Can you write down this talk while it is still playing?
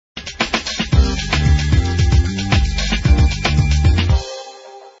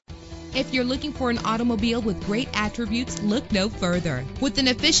If you're looking for an automobile with great attributes, look no further. With an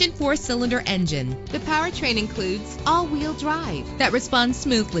efficient 4-cylinder engine, the powertrain includes all-wheel drive that responds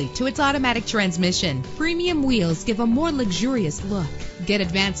smoothly to its automatic transmission. Premium wheels give a more luxurious look. Get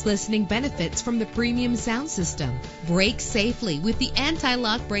advanced listening benefits from the premium sound system. Brake safely with the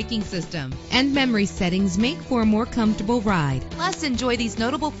anti-lock braking system. And memory settings make for a more comfortable ride. Plus, enjoy these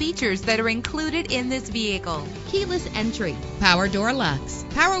notable features that are included in this vehicle: keyless entry, power door locks,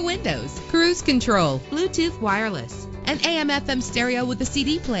 power windows, cruise control, Bluetooth wireless, an AM/FM stereo with a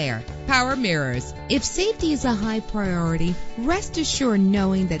CD player, power mirrors. If safety is a high priority, rest assured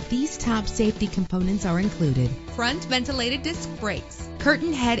knowing that these top safety components are included: front ventilated disc brakes,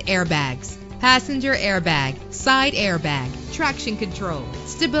 curtain head airbags, passenger airbag, side airbag, traction control,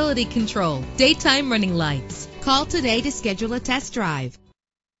 stability control, daytime running lights. Call today to schedule a test drive.